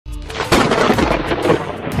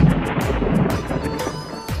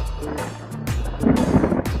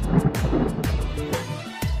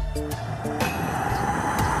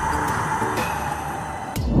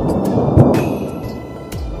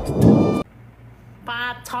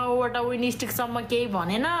5-6 वटा विन स्ट्रिकसम्म केही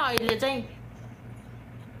भनेन अहिले चाहिँ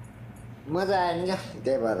मजा आयो नि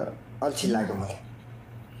त्यही भएर अल्छी लाग्यो मलाई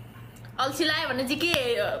अल्छी लाग्यो भने चाहिँ के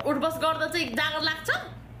उठबस गर्दा चाहिँ जागर लाग्छ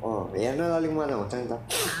हेर्न अलिक मजा हुन्छ नि त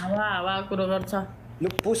हावा कुरो गर्छ लु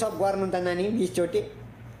पुसअप गर्नु त नानी 20 चोटि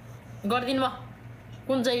गर्दिनु म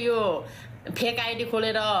कुन चाहिँ यो फेक आइडी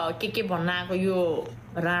खोलेर के भन्न आएको यो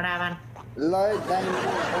राणावान ल दाइ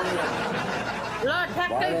ल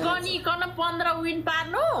ठ्याक्कै गनिकन 15 विन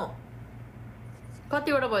पार्नु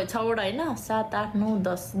कतिवटा भयो 6 वटा हैन 7 8 9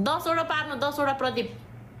 10 10 वटा पार्नु 10 वटा प्रदीप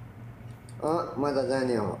म त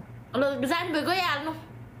जाने हो ल जानु भयो गइहाल्नु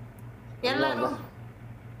ल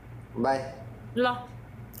बाई ल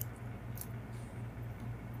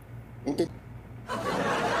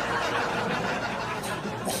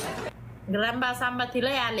ग्राम्बा साम्बा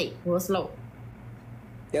थिलै आले होस् लौ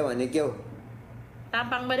त्यो भने के हो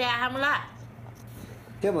ताम्पाङ बरे आहामुला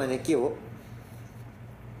त्यो भने के हो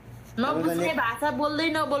नबुझ्ने भाषा बोल्दै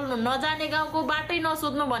नबोल्नु नजाने गाउँको बाटै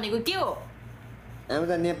नसोध्नु भनेको के हो हामी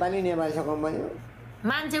त नेपाली कम्पनी हो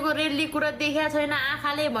मान्छेको रेली कुरा देख्या छैन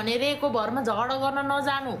आँखाले भने रेको भरमा झगडा गर्न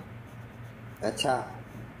नजानु अच्छा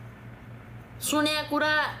सुने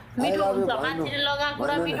कुरा मिठो हुन्छ मान्छेले लगाएको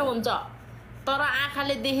कुरा मिठो हुन्छ तर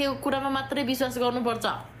आँखाले देखेको कुरामा मात्रै विश्वास गर्नुपर्छ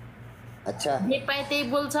अच्छा जे पाए त्यही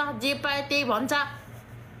बोल्छ जे पाए त्यही भन्छ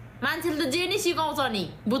मान्छेले त जे नि सिकाउँछ नि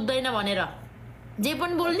बुझ्दैन भनेर जे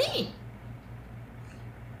पनि बोल्ने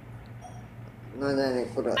नजाने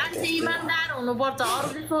कुरा मान्छे इमानदार हुनुपर्छ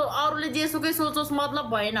अरूले जेसुकै सोचोस् मतलब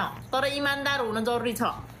भएन तर इमानदार हुन जरुरी छ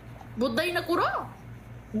बुझ्दैन कुरो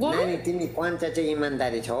गोरु तिमी कन्छ चाहिँ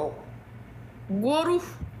इमानदारी छौ गोरु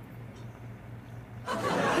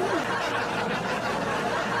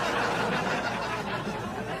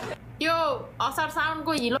त्यो असार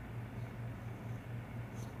साउनको हिलो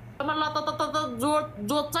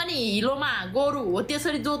जोत्छ नि हिलोमा गोरु हो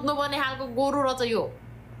त्यसरी जोत्नु पर्ने खालको गोरु रहेछ यो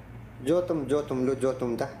जोतुम लु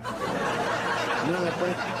जोतुम त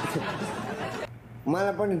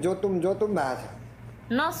मलाई पनि जोतुम भएको छ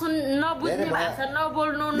नबुझ्ने भाषा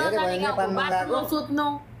नबोल्नु नजाने गाउँको बाटो नसोध्नु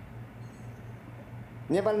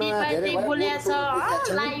नेपालमा धेरै बोलेछ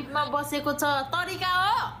लाइभमा बसेको छ तरिका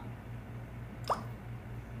हो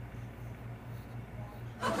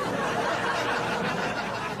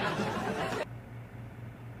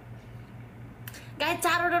गाई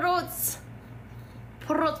 4 वटा रोज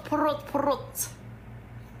फोर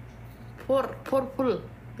फुल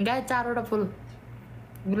गाई 4 वटा फुल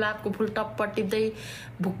गुलाबको फुल टप्प टिप्दै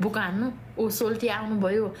भुकभुक हान्नु ओ सोल्टी आउनु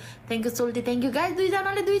भयो thank you Soaltee thank you गाई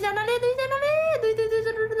दुईजनाले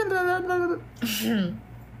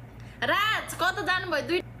राज कता जानुभयो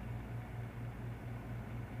दुईटा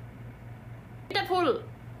फुल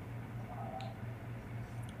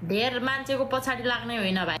धेर मान्छेको पछाडि लाग्ने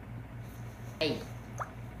होइन भाइ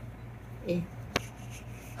ए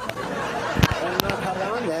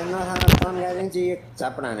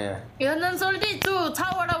सोल्टी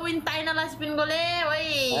 6 वटा विन ताइनालाई स्पिन गोले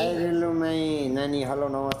नानी हेलो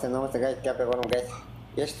नमस्ते गाइस क्यापे गरौँ गाइस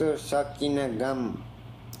यस्तो सकिन गम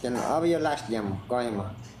अब यो लास्ट गेम गएँ म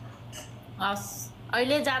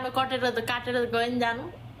अहिले जानु काटेर गए नि जानु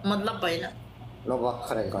मतलब भएन ल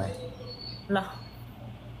भर्खरै गएँ ल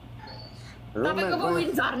तपाईको पो विन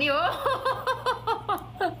झर्नी हो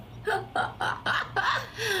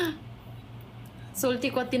सोल्टी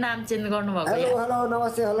कति नाम चेन्ज गर्नु भएको हेलो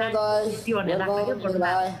नमस्ते हेलो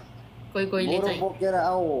दाइ कोहीले चाहिँ बोकेर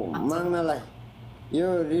आऊ माग्नलाई यो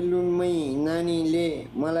रिलुमै नानीले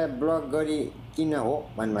मलाई ब्लक गरी किन हो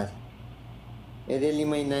भन्नुभएको छ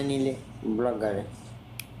रेलीमै नानीले ब्लक गरे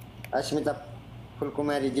अस्मिता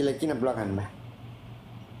फुलकुमारीजीलाई किन ब्लक हान्नुभयो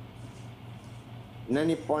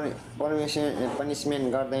नानी पनिसमेन्ट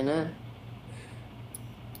गर्दैन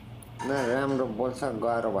न राम्रो बोल्छ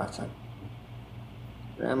गाह्रो भएको छ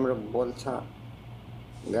राम्रो बोल्छ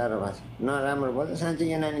गाह्रो भएको छ न राम्रो बोल्छ साँच्चै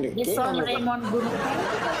यो नानीले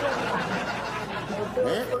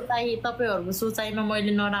तपाईँहरूको सोचाइमा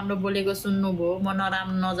मैले नराम्रो बोलेको सुन्नुभयो म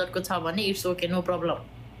नराम्रो नजरको छ भने इट्स ओके नो प्रब्लम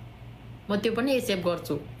म त्यो पनि एक्सेप्ट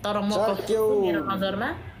गर्छु तर म मेरो नजरमा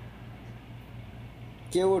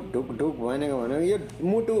के हो ढुक भनेको यो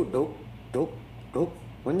मुटु ढुक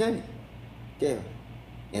हुन्छ नि त्यही हो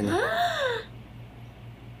हेर्नु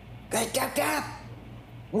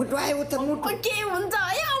मुटु आयो उता मुटु के हुन्छ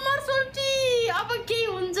है अमर सोल्टी अब के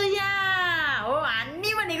हुन्छ यहाँ हो हान्ने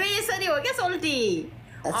भनेको यसरी हो क्या सोल्टी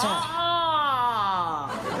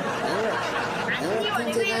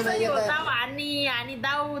हानी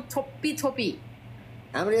दाउ छोपी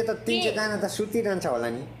हाम्रो यो त 300 जना त सुतिरहन्छ होला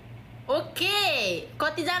नि ओके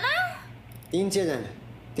कति जना 300 जना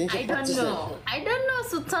I don't know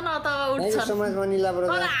सुत्छ न त उठ्छ सो मच मनिला ब्रो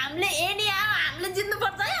तर हामीले एनी आऊ हामीले जित्नु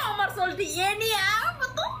पर्छ है अमर सोल्टी एनी आऊ म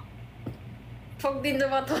त ठोक्दिन्छु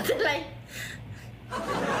म त्यसलाई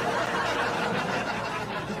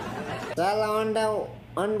साला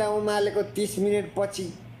अन्डा उमालेको 30 मिनेट पछि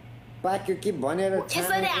पाक्यो कि भनेर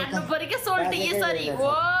यसरी हान्नु पर्यो के सोल्टी यसरी ओ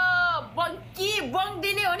बङ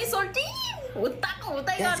दिने हो नि सोल्टी हुत्ताको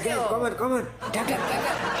हुत्तै गर्थ्यो कमन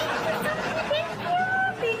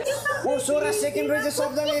ओ 16 सेकेन्ड रहेछ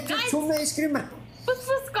शब्दले त्यो छुम्न स्क्रिनमा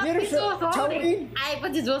मेरो छौरी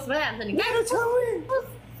आएपछि जोस भइहाल्छ नि मेरो छौरी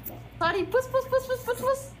सरी पुस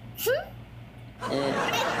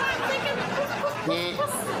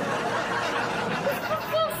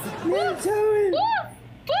मेरो छौरी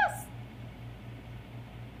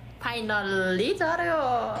फाइनल्ली झर्यो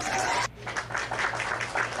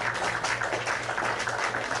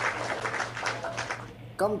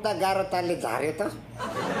कम्ता गाह्रो तालले झार्यो त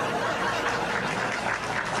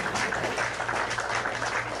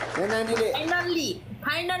नानीले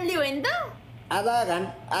फाइनल्ली हो नि त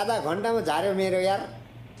आधा घन्टामा झार्यो मेरो यार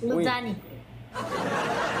जानी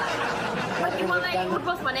मलाई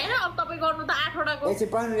उठ्बस भने हैन अब तपाई गर्नु त 8 वटाको एकछिन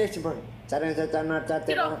पढ्नु 4 5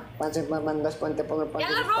 5 10 15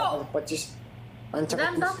 25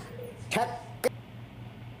 ठ्याक्कै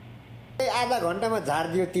आधा घन्टामा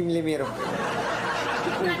झार्दियो तिमीले मेरो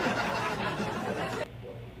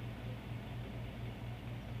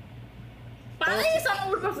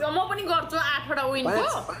म पनि गर्छु 8 वटा विनको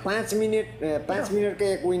 5 मिनेटको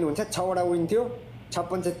एक विन हुन्छ 6 वटा विन थियो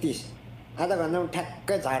 56 से 30 आधा घन्टामा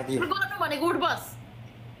ठ्याक्कै झार्दियो गर्नु भनेको उठबस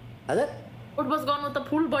हजुर उठबस गर्नु त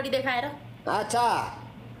फुल बडी देखाएर अच्छा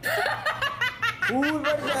फुल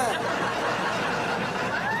बडी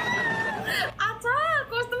अच्छा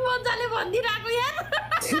कस्तो मजाले भन्दिराको यार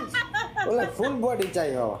मलाई फुल बडी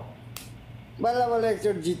चाहियो बल्ल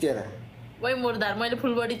एकचोटि जितेर वै मुर्दार मैले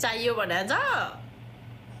फुल बडी चाहियो भने छ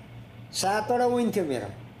 7 वटा विन थियो मेरो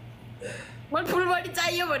मैले फुल बडी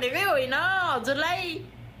चाहियो भनेकै होइन हजुरलाई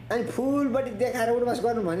अनि फुल बडी देखाएर उठबस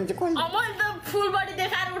गर्नु भने चाहिँ कसले मैले त फुल बडी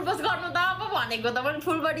देखाएर उठबस गर्नु त अब भनेको त मैले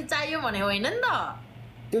फुल बडी चाहियो भने होइन नि त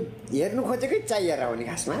त्यो हेर्नु खोजेकै चाहिएर हो नि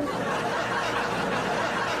खासमा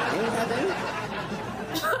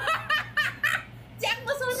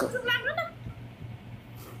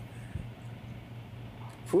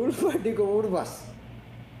फुल बडीको उठबस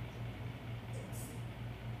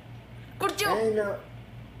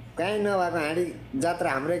कहीँ नभएको हाँडी जात्रा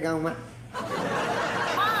हाम्रै गाउँमा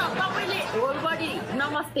तपाईले होल बडी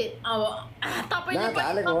नमस्ते अब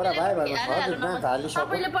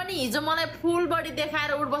तपाईले पनि हिजो मलाई फुल बडी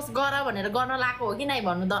देखाएर उठबस गर भनेर गर्न लाएको हो कि नै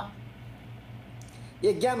भन्नु त ए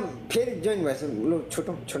गेम फेरि जोइन भएछ लु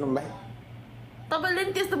छुटौँ भाइ तपाईले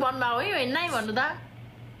नि त्यस्तो भन्नुभयो है होइन नै भन्नु त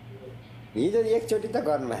हिजो एकचोटि त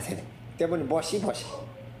गर्नुभएको थियो त्यो पनि बसी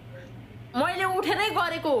मैले उठेरै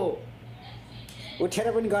गरेको हो उठेर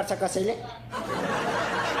पनि गर्छ कसैले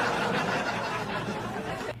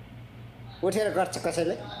उठेर गर्छ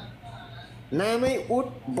कसैले नामै उठ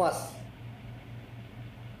बस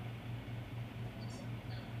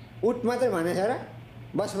उठ मात्रै भनेछ र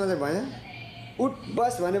बस मात्रै भने उठ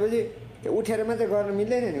बस भनेपछि उठेर मात्रै गर्नु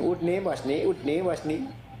मिल्दैन नि उठ्ने बस्ने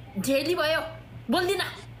झेली भयो बोल्दिन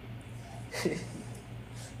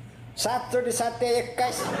 7 चोटि 7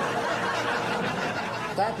 21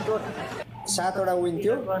 7 वटा विन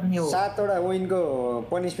थियो 7 वटा विनको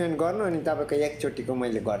पनिसमेन्ट गर्नु अनि तपाईँको एकचोटिको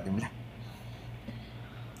मैले गरिदिउँला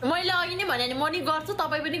मैले अघि नै भने नि म नि गर्छु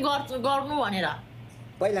तपाईँ पनि गर्नु भनेर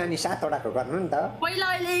पहिला अनि 7 वटाको गर्नु नि त पहिला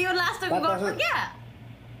अहिले यो लास्टको गर्नु क्या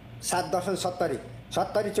 7 10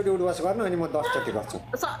 70 चोटि उठबस गर्नु अनि म 10 चोटि गर्छु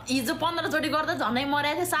हिजो 15 चोटि गर्दा झनै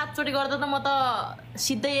मरेको थिएँ 7 चोटि गर्दा त म त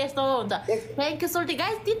सिधै यस्तो हुन्छ थ्याङ्क यू सोल्टी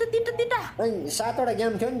गाइस तिनटा अनि 7 वटा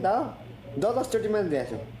गेम थियो नि त 10 चोटि मात्र दिएको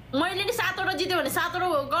छु मैले नि 7 वटा जित्यो भने 7 वटा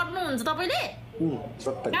गर्नुहुन्छ तपाईले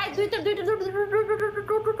गाइस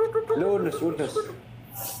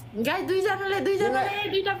गाइस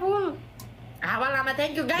दुईजनाले फुल हावालामा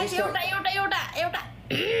थ्याङ्क यू गाइस एउटा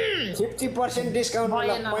 50% डिस्काउन्ट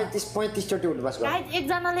 35 चोटि उठबस गर्नु गाइस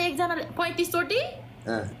एकजनाले 35 चोटि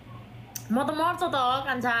म त मर्छ त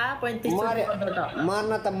कान्छा 35 चोटि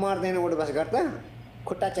मर्न त मर्दैन उठबस गर्दा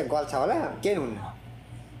खुट्टा चाहिँ गल्छ होला के हुन्न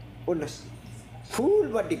उठ्नुहोस् फुल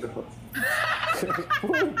बडीको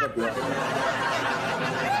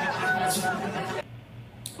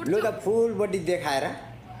लु त फुल बडी देखाएर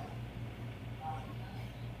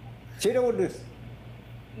छिटो उठ्नुहोस्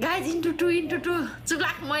गाइज इन्टु टू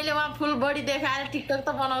चुलाक मैले वहाँ फुल बडी देखाएर टिकटक त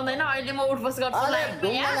बनाउँदैन अहिले म उठबस गर्छु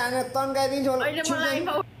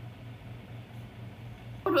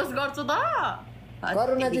उठबस गर्छु त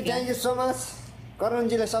करुणाजी थ्याङ्क यू सो मच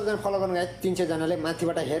करणजीले सबजना फलो गर्नु गाइस 300 जनाले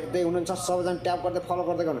माथिबाट हेर्दै हुनुहुन्छ सबजना ट्याप गर्दै फलो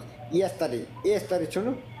गर्दै गर्नु यस्तरी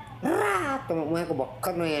छुनु रातो उहाँको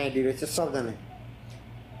भर्खर नयाँ आइडी रहेछ सबजना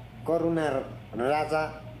करुणा राजा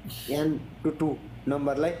एन टुटु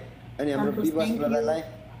नम्बरलाई अनि हाम्रो विवास ब्रदरलाई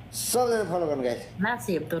सबजना फलो गर्नु गाइस नाच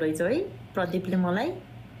हेप्दो रहेछ है प्रदीपले मलाई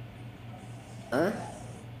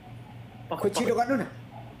खै छिटो गर्नु न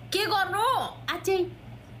के गर्नु आजै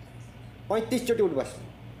 35 चोटि उठ बस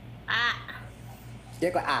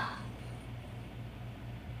केको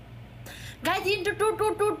गाइज इन्टु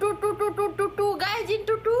 2 गाइज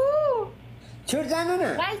इन्टु 2 छिटो जानु न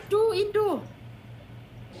guys 2 into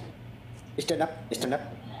stand up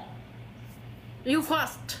you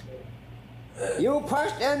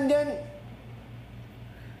first and then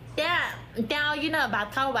त्यहाँ अघि न भात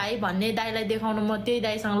खाऊ भाइ भन्ने दाइलाई देखाउनु म त्यही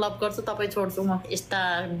दाइसँग लभ गर्छु तपाईँ छोड्छु म यस्ता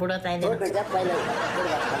बुढा चाहिँदैन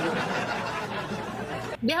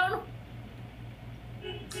देखाउनु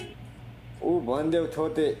ऊ भन्देऊ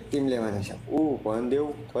थोते तिमीले भनेछ ऊ भन्देऊ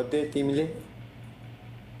थोते तिमीले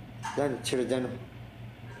जानु छिटो जानु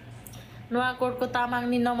नुवाकोटको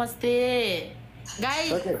तामाङनी नमस्ते गाई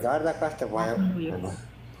झर्दा कस्तो भयो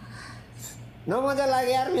नमजा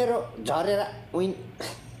लाग्यो यार मेरो झरेर उइन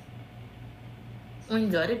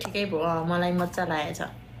झऱ्यो ठिकै भयो मलाई मजा लागेछ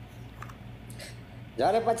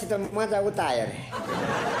झरेपछि त मजा उता आयो अरे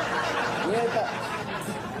मेरो त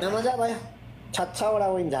नमजा भयो 6-6वटा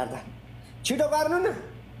उइन झार्दा छिटो गर्नु न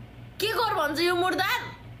के गर भन्छ यो मुर्दार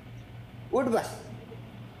उठ बस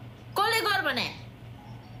कसले गर भने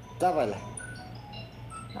तपाईँलाई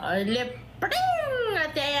अहिले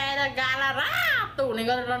त्यहाँ आएर गाला रातो हुने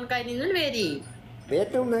गरेर रन्काइदिन्छु नि फेरि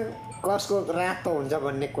भेटौँ न कसको रातो हुन्छ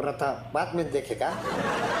भन्ने कुरा त बादमा देखेका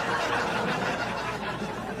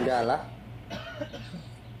गाला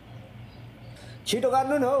छिटो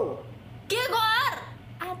गर्नु न हौ के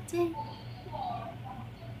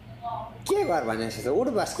गर भनेपछि उठ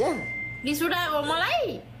बस क्या रिस उठाएको मलाई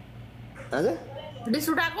हजुर रिस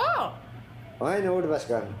उठाएको होइन उठ बस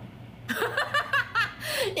गर्नु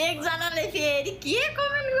एकजनाले फेरि के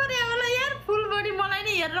कमेन्ट गरे होला यार फुल बडी मलाई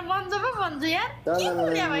नै हेरेर भन्छ पो भन्छु यार के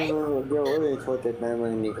गरे भाइ यो हो छोटे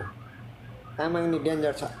तामाङनी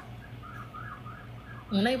डेन्जर छ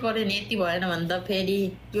हुनै पर्यो नि यति भएन भने त फेरि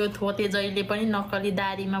त्यो थोते जहिले पनि नक्कली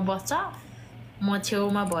दारीमा बस्छ म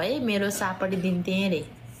छेउमा भए मेरो सापडी दिन्थे रे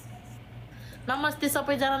नमस्ते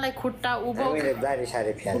सबैजनालाई खुट्टा उभो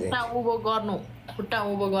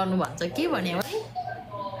गर्नु भन्छ के भन्यो है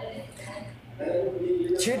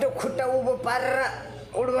छिटो खुट्टा उभो पारेर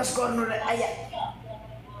उठबस गर्नु रे आया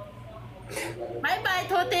बाई बाई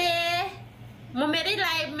थोते म मेरै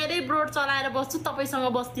लाइभ मेरै ब्रोड चलाएर बस्छु तपाईसँग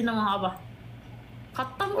बस्दिनँ म अब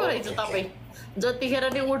खत्तमको रहेछ तपाईँ जतिखेर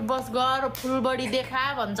नि उठ बस गर फुल बडी देखा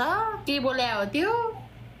भन्छ के बोल्या हो त्यो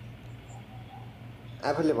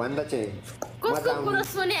आफूले भन्दा चाहिँ कसको कुरा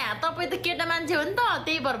सुने तपाईँ त केटा मान्छे हो नि त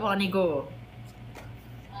त्यही भएर भनेको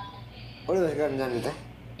उठबस गर्न जानु त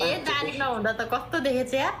ए गाडी नहुँदा त कस्तो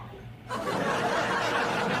देखेछ यार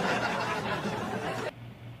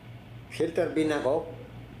फिल्टर बिनाको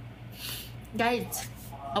गाइज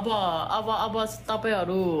अब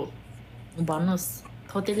तपाईँहरू भन्नुहोस्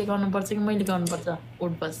थोतेले गर्नुपर्छ कि मैले गर्नुपर्छ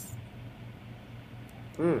उठ बस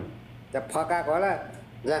त्यहाँ फकाएको होला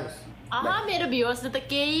जानुहोस् मेरो भ्युवर्सले त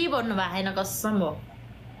केही भन्नु भएको छैन कसम हो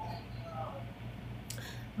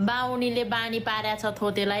बाहुनीले बानी पारेको छ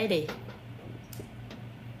थोतेलाई रे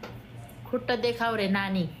खुट्टा देखाउ रे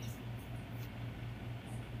नानी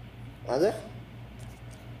हजुर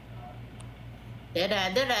हेर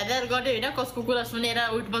गर्यो होइन कसको कुरा सुनेर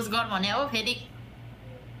उठ बस गर भने हो फेरि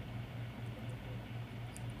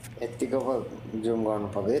यतिको पो जुम गर्नु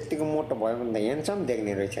पर्यो यतिको मोटो भयो भने त हेन्सम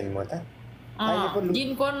देख्ने रहेछ नि म त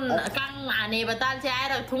जिनको काङ हाने बताल्छे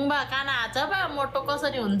आएर थुङ्बा काना हान्छ बा मोटो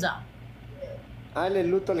कसरी हुन्छ अहिले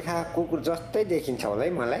लुतोल खाएको कुकुर जस्तै देखिन्छ होला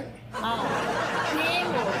है मलाई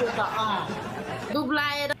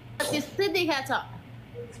दुब्लाएर त्यस्तै देखाएको छ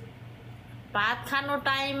भात खानु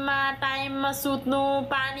टाइममा सुत्नु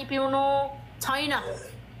पानी पिउनु छैन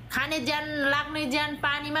खाने ज्यान लाग्ने ज्यान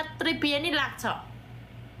पानी मात्रै पिए नि लाग्छ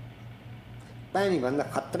पानी भन्दा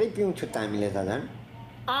खत्रै पिउँछु त हामीले त झन्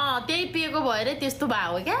त्यही पिएको भएर त्यस्तो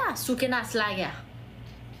भयो क्या सुकेनास लाग्यो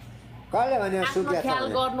कसले भनेको सुकिया छ ख्याल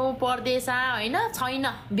गर्नु पर्दैछ होइन छैन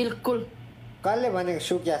बिल्कुल कसले भनेको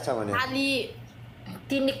सुकिया छ भने खालि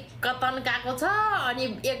तिनी कतन गएको छ अनि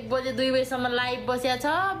 1 बजे 2 बजेसम्म लाइभ बसिया छ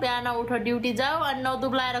बिहान उठ ड्युटी जाऊ अनि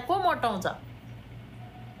नदुब्लाएर को मोटाउँछ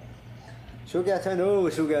सुकिया छैन हो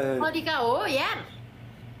सुकिया छैन तरिका हो यार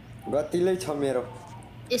गतिलै छ मेरो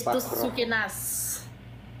यस्तो सुकेनास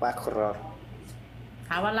पाखुर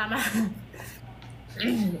हावा लामा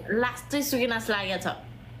लास्ट चाहिँ सुकिनास लागेको छ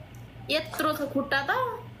यत्रो छ खुट्टा त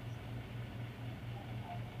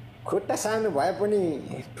खुट्टा सानो भए पनि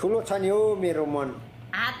ठुलो छ नि हो मेरो मन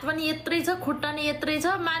हात पनि यत्रै छ खुट्टा नि यत्रै छ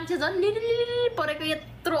मान्छे झन् लिली परेको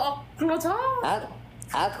यत्रो अग्लो छ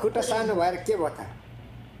हात खुट्टा सानो भएर के भयो त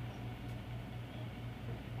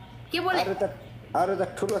के बोले अरू त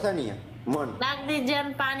ठुलो छ नि मन लाग्ने ज्यान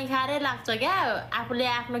पानी खाएरै लाग्छ क्या आफूले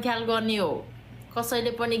आफ्नो ख्याल गर्ने हो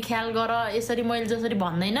कसैले पनि ख्याल गर यसरी मैले जसरी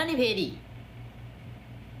भन्दैन नि फेरि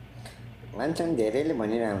मान्छन् धेरैले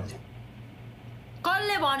भनिरहन्छ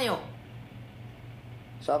कसले भन्यो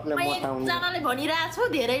सबले मोटाउने एकजनाले भनिरहेको छु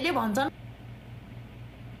धेरैले भन्छन्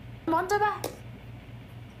भन्छ बा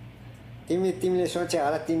तिमीले सोचे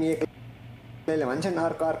होला तिमी एकले भन्छन्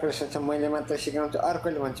अर्कोले सोच्छ मैले मात्र सिकाउँछु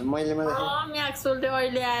अर्कोले भन्छ मैले मात्र म्याक्सोलले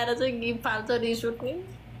अहिले आएर चाहिँ गिफ्ट फाल्छ रिस उठ्ने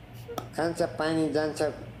खान्छ पानी जान्छ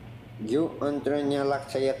घिउ अन्त्रण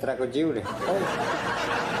लाग्छ यात्राको जिउ रे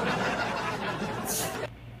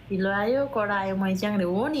ढिलो आयो कडा आयो मैच्याङ रे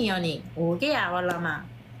हो नि अनि हो के हावालामा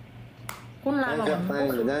कुन लामा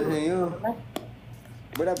जान्छ यो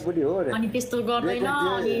बुढाबुढी हो रे अनि त्यस्तो गर्दैन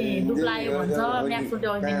अनि दुब्लायो भन्छ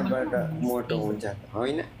म्याक्सोलले मोटो हुन्छ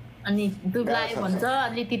होइन अनि दुब्लायो भन्छ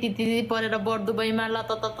अलि तिति परेर बढ दुबईमा ल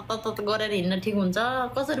त गरेर हिँड्न ठिक हुन्छ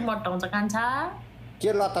कसरी मट्टाउँछ कान्छा के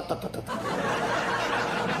ल त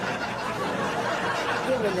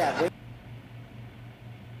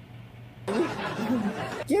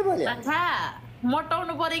के बोले कान्छा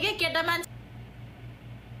मट्टाउनु पर्यो के केटा मान्छे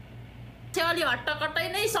अलि हट्टकट्टै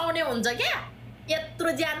नै साउने हुन्छ क्या यत्रो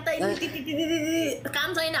ज्यान त काम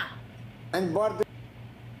छैन अनि बढ्दै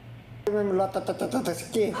ल त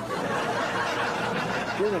के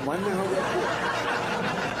भन्ने हो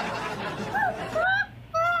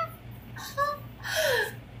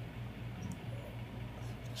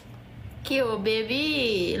के हो बेबी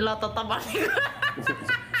ल त भनेको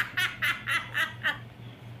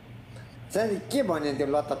के भन्यो त्यो ल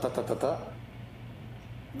त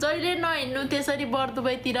जहिले नहिँड्नु त्यसरी बर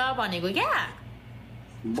दुबईतिर भनेको क्या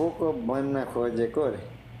बोको भन्न खोजेको रे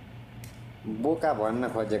बोका भन्न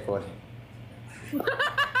खोजेको रे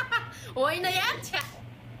होइन यार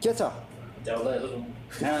के छ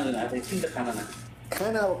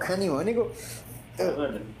खाना अब खाने भनेको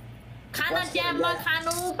खाना टाइममा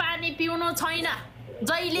खानु पानी पिउनु छैन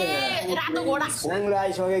जहिले रातो घोडा नाङ्लो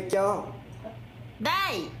आइसक्यो क्या हो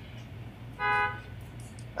दाइ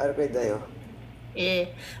अर्कै दाइ हो ए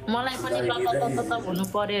मलाई पनि ल त हुनु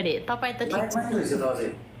पर्यो रे तपाईँ त ठिक छ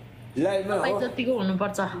तपाईँ जतिको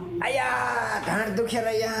हुनुपर्छ आया ढाँड दुखेर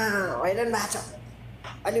यहाँ हैरान भएको छ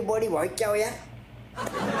अलि बढी भयो क्या हो यहाँ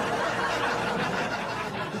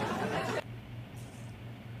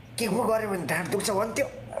के पो गऱ्यो भने ढाँड दुख्छ भन्थ्यो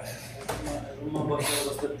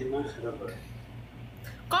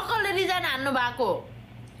कसले रिजाइन हान्नु भएको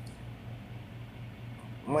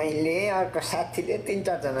मैले अर्को साथीले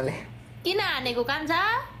 3-4 जनाले किन हानेको कान्छा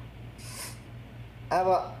अब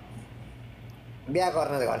बिहा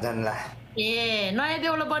गर्न घर जान्ला ए नयाँ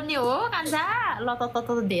बेहुला बन्ने हो कान्छा ल त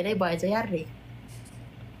धेरै भएछ यार रे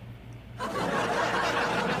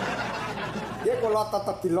के को ल त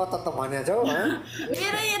भनेको छौ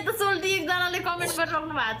मेरो यता सोल्टी एकजनाले कमेन्ट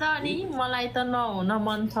गरिराख्नु भएको छ अनि मलाई त नहुन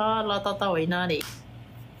मन छ ल त होइन रे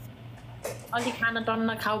अलि खाना टन्न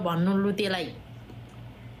खाऊ भन्नु लुतेलाई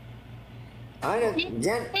खाना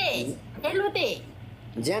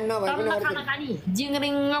खानी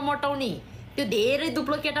जिङरिङ्ग मोटाउने त्यो धेरै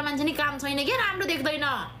दुप्लो केटा मान्छे नि काम छैन क्या राम्रो देख्दैन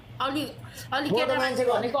अलि केटा मान्छे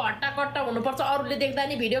भनेको हट्टा कट्टा हुनुपर्छ अरूले देख्दा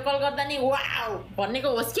नि भिडियो कल गर्दा नि वाउ भन्नेको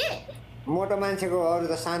होस् के मोटो मान्छेको अरू त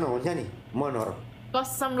सानो हुन्छ नि मनहरू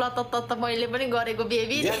कसम ल त मैले पनि गरेको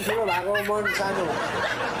बेबी भएको मन सानो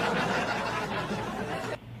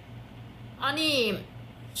अनि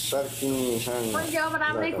सर्किङसँग मैले अब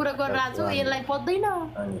राम्रै कुरा गरिरहेको छु यसलाई पत्दैन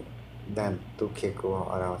दाँत दुखेको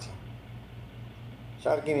हराउँछ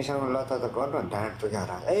सर्किङसँग ल त गर्नु ढाँड दुखे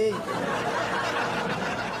हराउँछ ए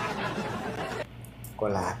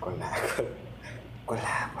कोला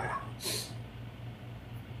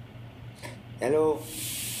हेलो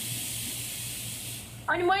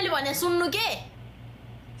अनि मैले भने सुन्नु के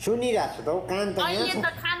सुनिरहेको छु त कान त अहिले त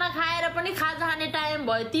खाना खाएर पनि खाजा खाने टाइम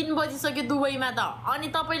भयो 3 बजिसक्यो दुबईमा त अनि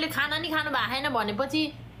तपाईँले खाना नि खानु भएको छैन भनेपछि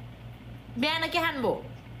बिहान के खानुभयो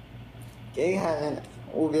केही खाएन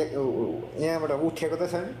यहाँबाट उठेको त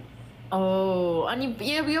छैन ओ अनि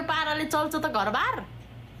यो पाराले चल्छ त घरबार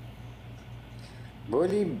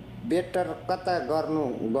भोलि बेटर कता गर्नु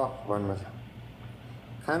गफ भन्नु छ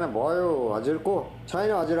खाना भयो हजुरको छैन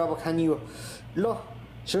हजुर अब खानी हो ल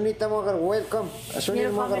सुनिता मगर वेलकम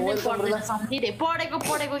सुनिल मगर वेलकम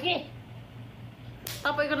पढेको के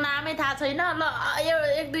तपाईँको नामै थाहा छैन ल यो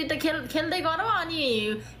एक दुईटा खेल्दै गरौँ अनि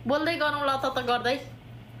बोल्दै गरौँ ल त गर्दै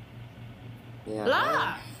ल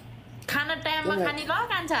खाना टाइममा खाने ल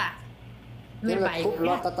कान्छा मेरो भाइ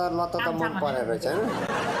लत त मन परेर रहेछ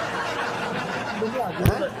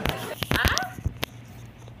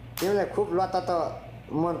तिमीलाई खुब लत त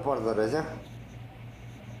मन पर्दो रहेछ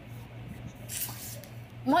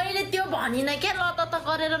मैले त्यो भनिनँ क्या लत त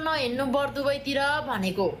गरेर नहिँड्नु बर्दुबैतिर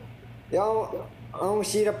भनेको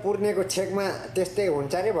औँसी र पूर्णेको छेकमा त्यस्तै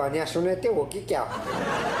हुन्छ अरे भने सुने त्यो हो कि क्या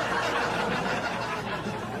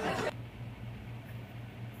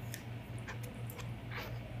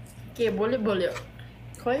के बोल्यो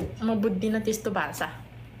खोइ म बुझ्दिनँ त्यस्तो भाषा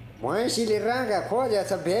भैँसीले राँगा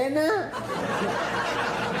खोजेछ भेन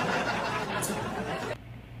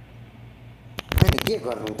अनि के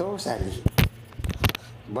गर्नु त हौ साली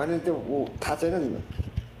भने त्यो थाहा छैन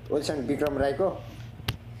ओल्सन विक्रम राईको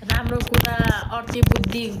राम्रो कुरा अर्थी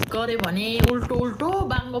बुद्धि गऱ्यो भने उल्टो उल्टो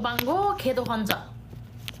बाङ्गो बाङ्गो खेदो खन्छ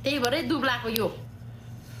त्यही भएरै दुब्लाको यो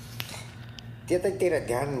त्यतैतिर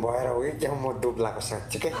ध्यान भएर हो कि क्या म दुब्लाको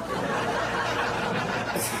साँच्चीकै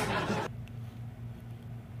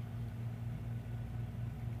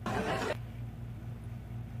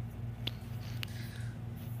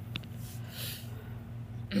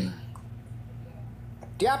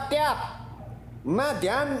ट्याप ट्याप मा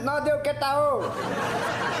ध्यान नदेऊ केटा हो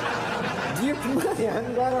जिपमा ध्यान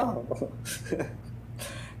गर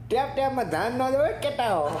ट्याप ट्यापमा ध्यान नदेऊ केटा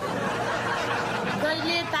हो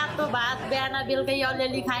जहिले तातो भात बिहान बेलुकै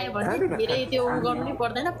अलिअलि खायो भने धेरै त्यो गर्नु नै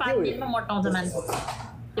पर्दैन 5 दिनमा मोटाउँछ मान्छे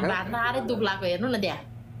त्यो भात नखाएरै दुब्लाको हेर्नु न त्यहाँ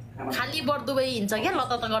खाली बर्दुबै हिँड्छ क्या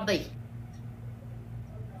लत गर्दै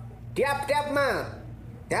ट्याप ट्यापमा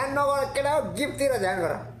ध्यान नगर केटा हो जिपतिर ध्यान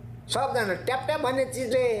गर सबजना ट्याप ट्याप भन्ने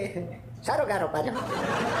चिजले साह्रो गाह्रो पार्यो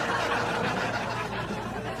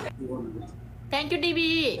थ्याङ्क यू टिभी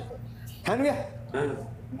खानु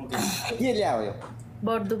के ल्यायो यो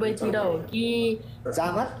बर्दुबैतिर हो कि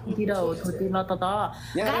चामलतिर हो थोटी लत त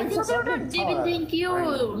गाइज एउटा जेबिन thank you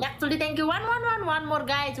actually thank you one more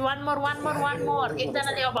guys one more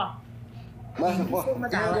एकजनाले अब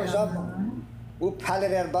सब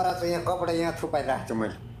फालेर बरा चाहिँ यहाँ कपडा यहाँ थुपाइरहेको छु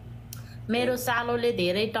मैले मेरो सालोले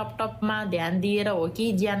धेरै टपमा ध्यान दिएर हो कि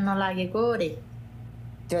ज्यान नलागेको रे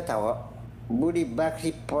त्यो त हो बुढी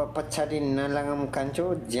बाख्री पछाडि नलागाम कान्छो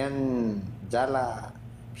ज्यान जाला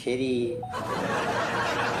फेरि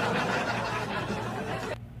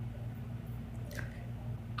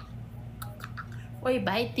ओइ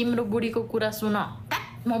भाइ तिम्रो बुढीको कुरा सुन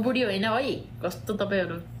म बुढी होइन है कस्तो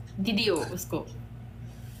तपाईँहरू दिदी हो उसको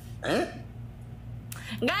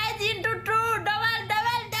गाइज इन्टु ट्रु डबल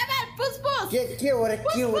पुस के हो रे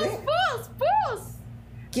पुस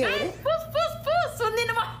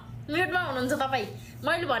सुन्दिनँ म म्युटमा हुनुहुन्छ तपाईँ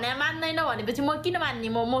मैले भने मान्दैन भनेपछि म किन मान्ने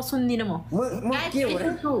म सुन्दिनँ म के हो रे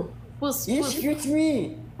पुस एक्सक्युज मी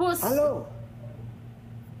हेलो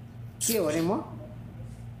के हो रे म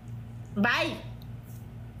भाइ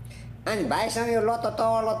अनि भाइसँग यो लत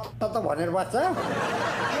भनेर बस्छ ल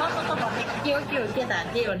त भने के हो के त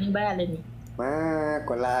के हो नि भइहाल्यो नि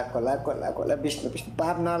कोला विष्णु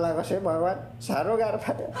पाप नलागोस् है भगवान् साह्रो गाह्रो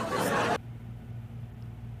फाट्यो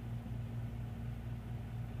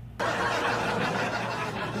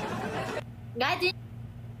guys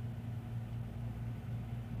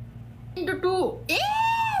into 2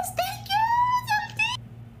 yes thank you जल्दी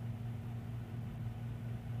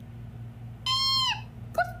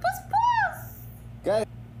पुस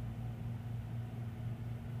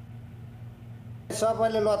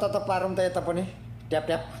सबैले लत त पारौँ त यता पनि ट्याप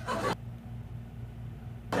ट्याप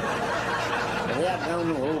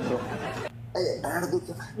गाउनु हो ब्रो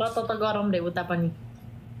लत त गरौँ रे उता पनि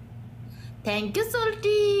थ्याङ्क यू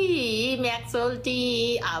सोल्टी म्याक सोल्टी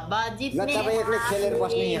अब जित्ने तपाईँ एक्लै खेलेर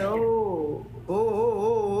बस्ने यहाँ हो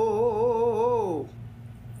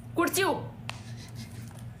कुर्च्यौ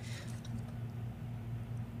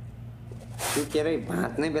त्यो के अरे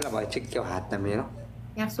भाँच्ने बेला भएछ क्या हातमा मेरो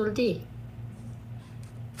म्याक सोल्टी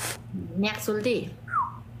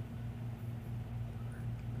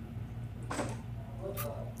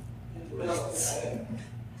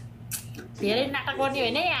धेरै नाटक गर्ने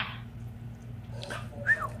होइन यहाँ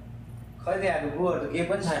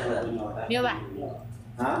यो बा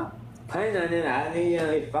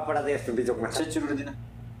कपडा त यस्तो बिचोकमा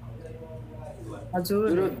हजुर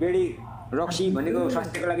बेडी रक्सी भनेको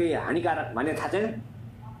स्वास्थ्यको लागि हानिकारक भन्ने थाहा छैन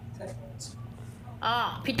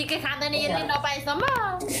फिटिकै खाँदैन यसले नपाएसम्म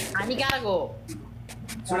हानिकारक हो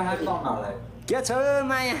के छ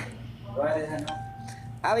माया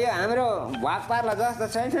अब यो हाम्रो भाग पार्ला जस्तो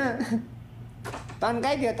छैन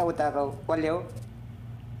तन्काइदियो त उताको कसले हो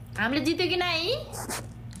हामीले जित्यो कि नै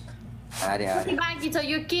अरे अरे बाँकी छ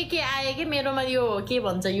यो के आयो कि मेरोमा यो के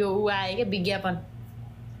भन्छ यो ऊ आयो कि विज्ञापन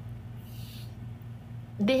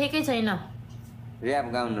देखेकै छैन ऱ्याप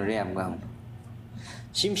गाउनु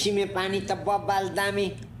सिमसिमे पानी त बब्बाल दामी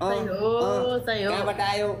सही हो। कहाँबाट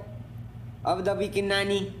आयो अब दबी कि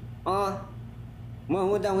नानी म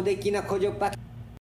हुँदा हुँदै किन खोज्यो